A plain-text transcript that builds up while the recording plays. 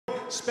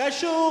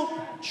special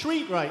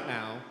treat right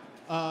now,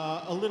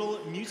 a little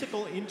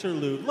musical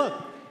interlude. Look,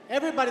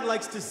 everybody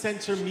likes to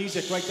censor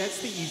music, right?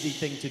 That's the easy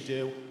thing to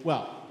do.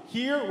 Well,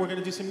 here we're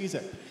gonna do some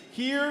music.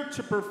 Here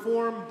to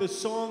perform the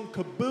song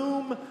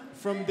KABOOM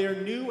from their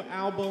new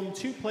album,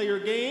 Two-Player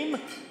Game,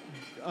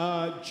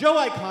 Joe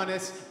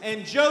Iconis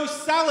and Joe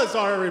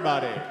Salazar,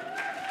 everybody.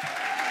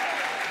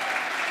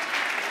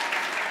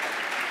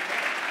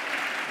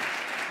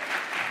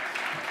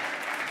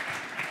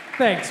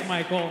 Thanks,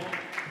 Michael.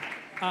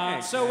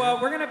 We're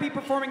going to be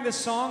performing this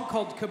song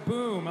called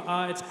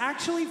KABOOM. It's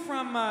actually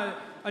from a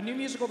new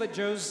musical that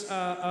Joe's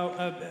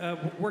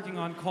working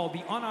on called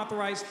the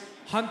Unauthorized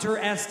Hunter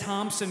S.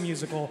 Thompson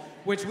musical,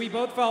 which we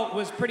both felt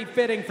was pretty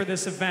fitting for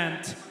this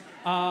event.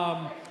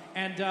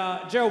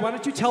 Joe, why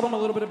don't you tell them a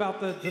little bit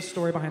about the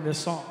story behind this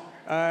song?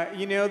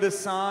 This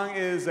song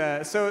is,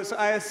 so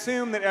I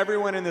assume that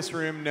everyone in this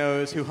room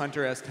knows who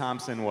Hunter S.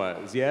 Thompson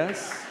was,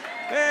 yes?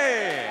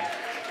 Hey!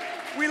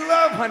 We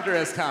love Hunter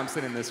S.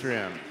 Thompson in this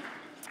room.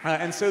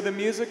 And so the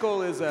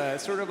musical is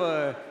sort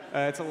of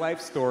it's a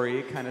life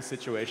story kind of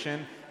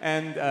situation.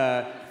 And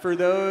for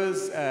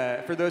those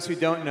who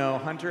don't know,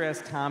 Hunter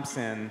S.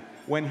 Thompson,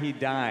 when he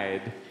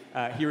died,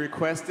 he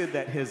requested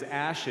that his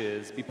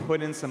ashes be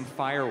put in some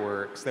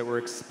fireworks that were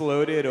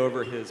exploded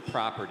over his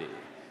property,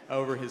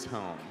 over his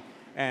home.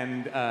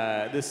 And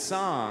this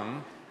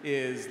song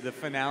is the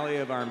finale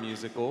of our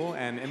musical.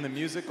 And in the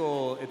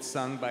musical, it's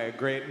sung by a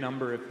great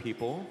number of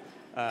people.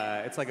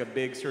 It's like a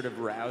big sort of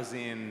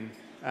rousing,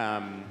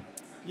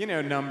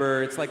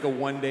 number. It's like a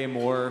One Day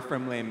More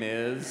from Les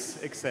Mis,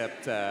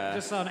 except...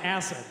 just on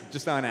acid.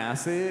 Just on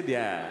acid,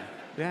 yeah.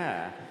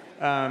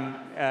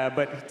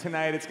 But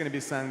tonight it's going to be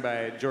sung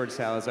by George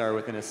Salazar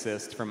with an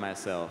assist from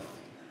myself.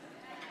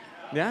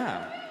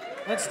 Yeah.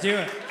 Let's do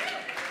it.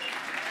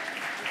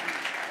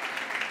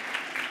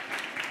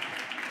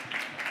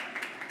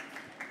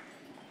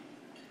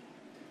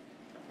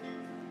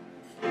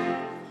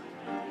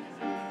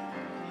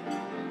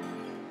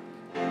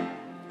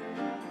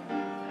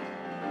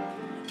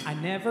 I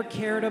never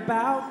cared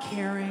about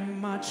caring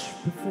much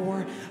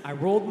before. I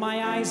rolled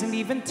my eyes and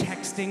even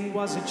texting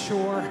was a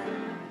chore.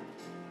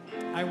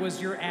 I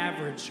was your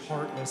average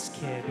heartless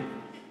kid.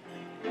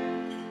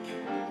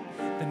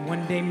 Then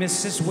one day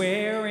Mrs.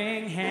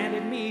 Waring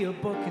handed me a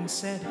book and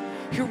said,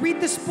 "Here, read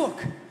this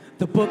book.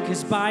 The book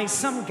is by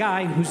some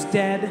guy who's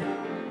dead."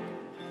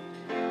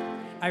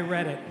 I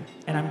read it,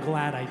 and I'm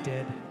glad I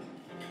did.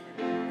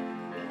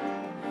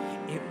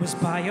 It was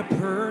by a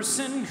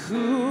person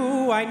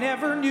who I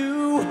never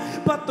knew,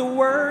 but the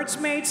words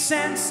made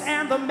sense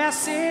and the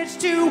message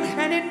too,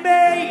 and it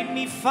made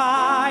me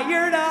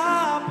fired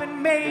up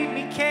and made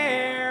me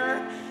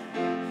care.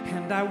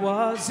 And I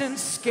wasn't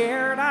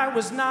scared, I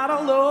was not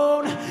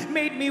alone,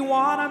 made me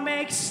want to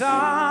make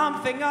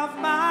something of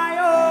my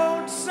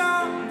own,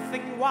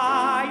 something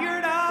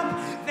wired up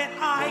that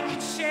I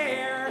could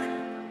share.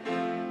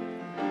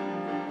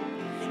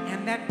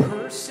 And that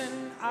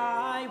person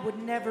I would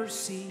never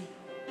see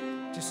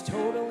just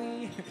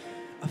totally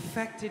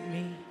affected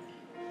me.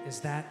 Is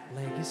that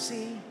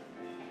legacy?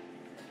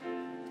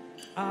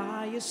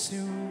 I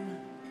assume.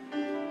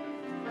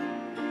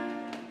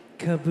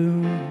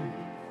 KABOOM.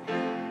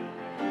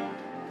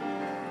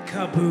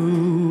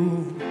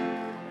 KABOOM.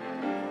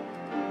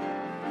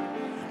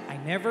 I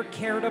never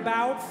cared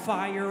about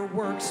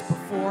fireworks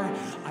before.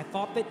 I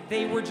thought that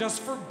they were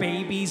just for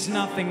babies,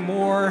 nothing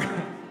more.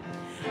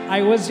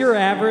 I was your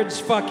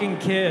average fucking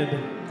kid.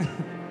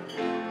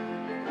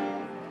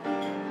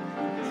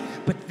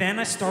 But then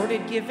I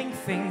started giving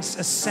things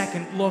a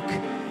second look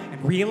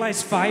and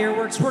realized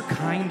fireworks were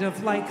kind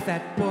of like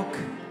that book.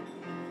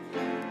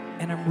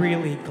 And I'm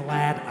really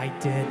glad I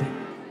did.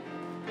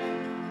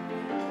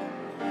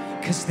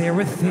 'Cause they're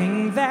a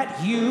thing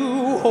that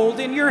you hold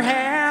in your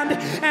hand,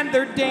 and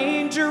they're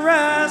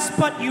dangerous,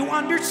 but you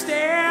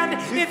understand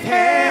if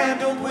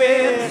handled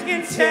with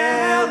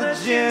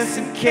intelligence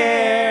and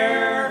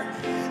care.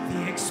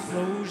 The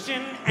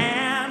explosion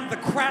and the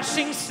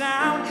crashing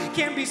sound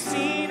can be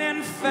seen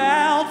and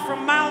felt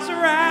from miles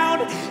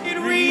around. It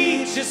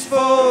reaches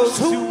folks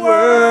who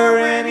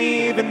weren't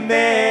even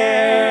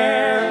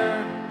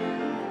there.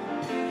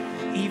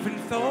 Even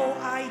though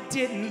I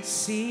didn't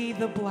see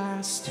the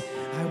blast,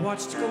 I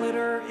watched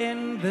glitter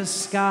in the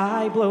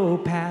sky blow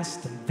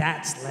past, and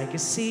that's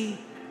legacy.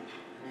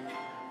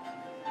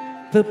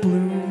 The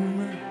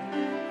bloom.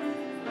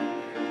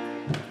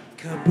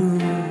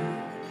 KABOOM.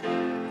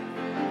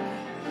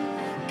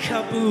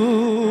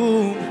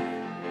 KABOOM.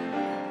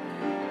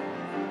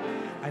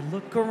 I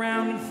look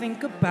around and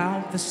think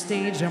about the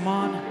stage I'm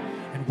on,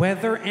 and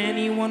whether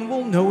anyone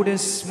will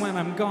notice when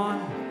I'm gone.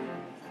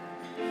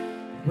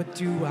 What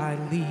do I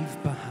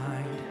leave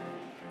behind?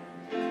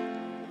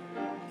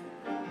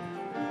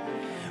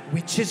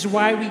 Which is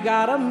why we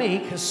gotta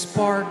make a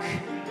spark,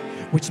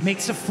 which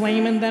makes a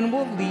flame and then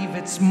we'll leave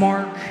its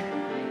mark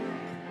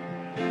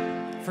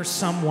for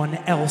someone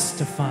else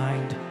to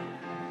find.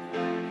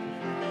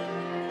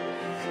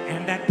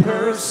 And that that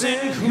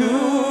person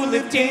who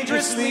lived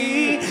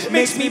dangerously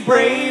makes me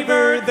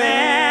braver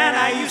than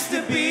I used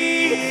to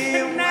be.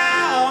 And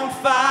now I'm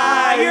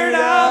fired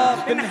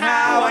up and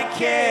how I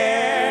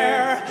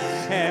care.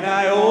 And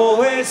I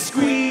always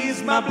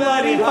squeeze my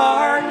bloody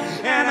heart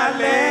and I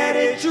let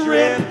it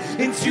drip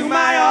into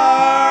my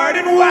heart.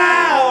 And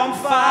wow, I'm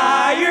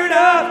fired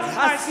up,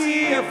 I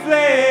see a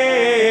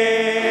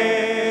flare.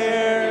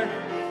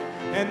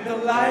 And the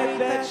light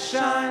that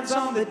shines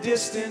on the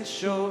distant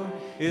shore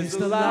is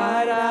the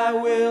light I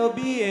will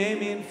be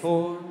aiming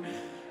for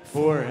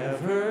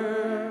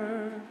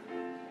forever,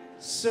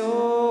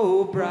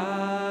 so bright.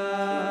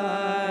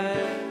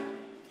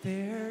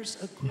 There's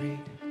a great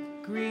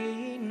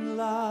green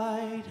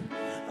light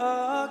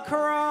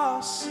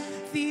across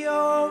the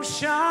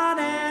ocean,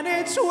 and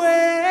it's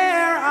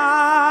where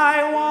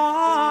I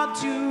want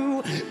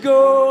to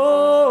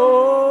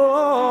go.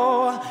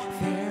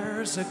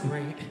 There's a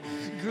great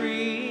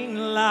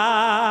green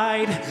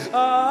light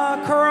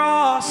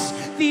across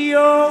the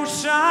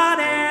ocean,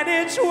 and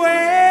it's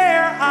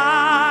where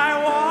I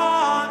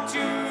want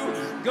to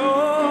go.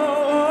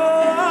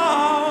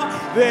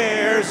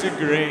 There's a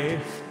great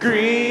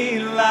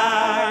green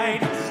light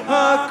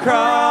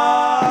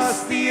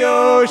across the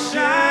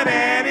ocean,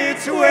 and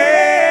it's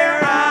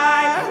where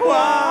I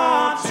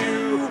want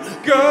to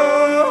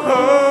go.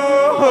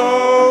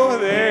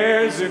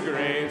 There's a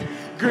great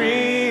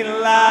green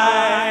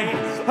light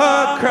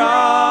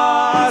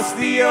across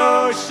the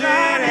ocean,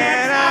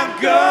 and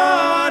I'm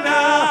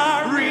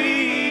gonna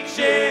reach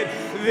it.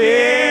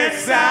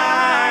 This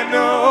I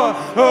know.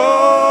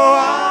 Oh,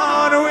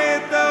 on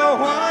with the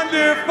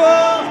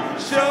wonderful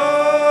show.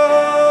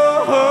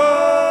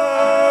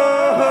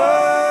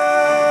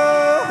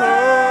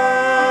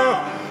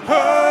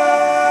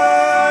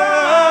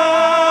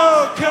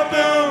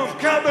 Kaboom,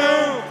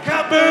 kaboom,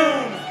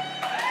 kaboom.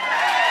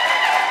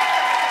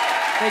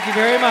 Thank you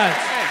very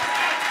much.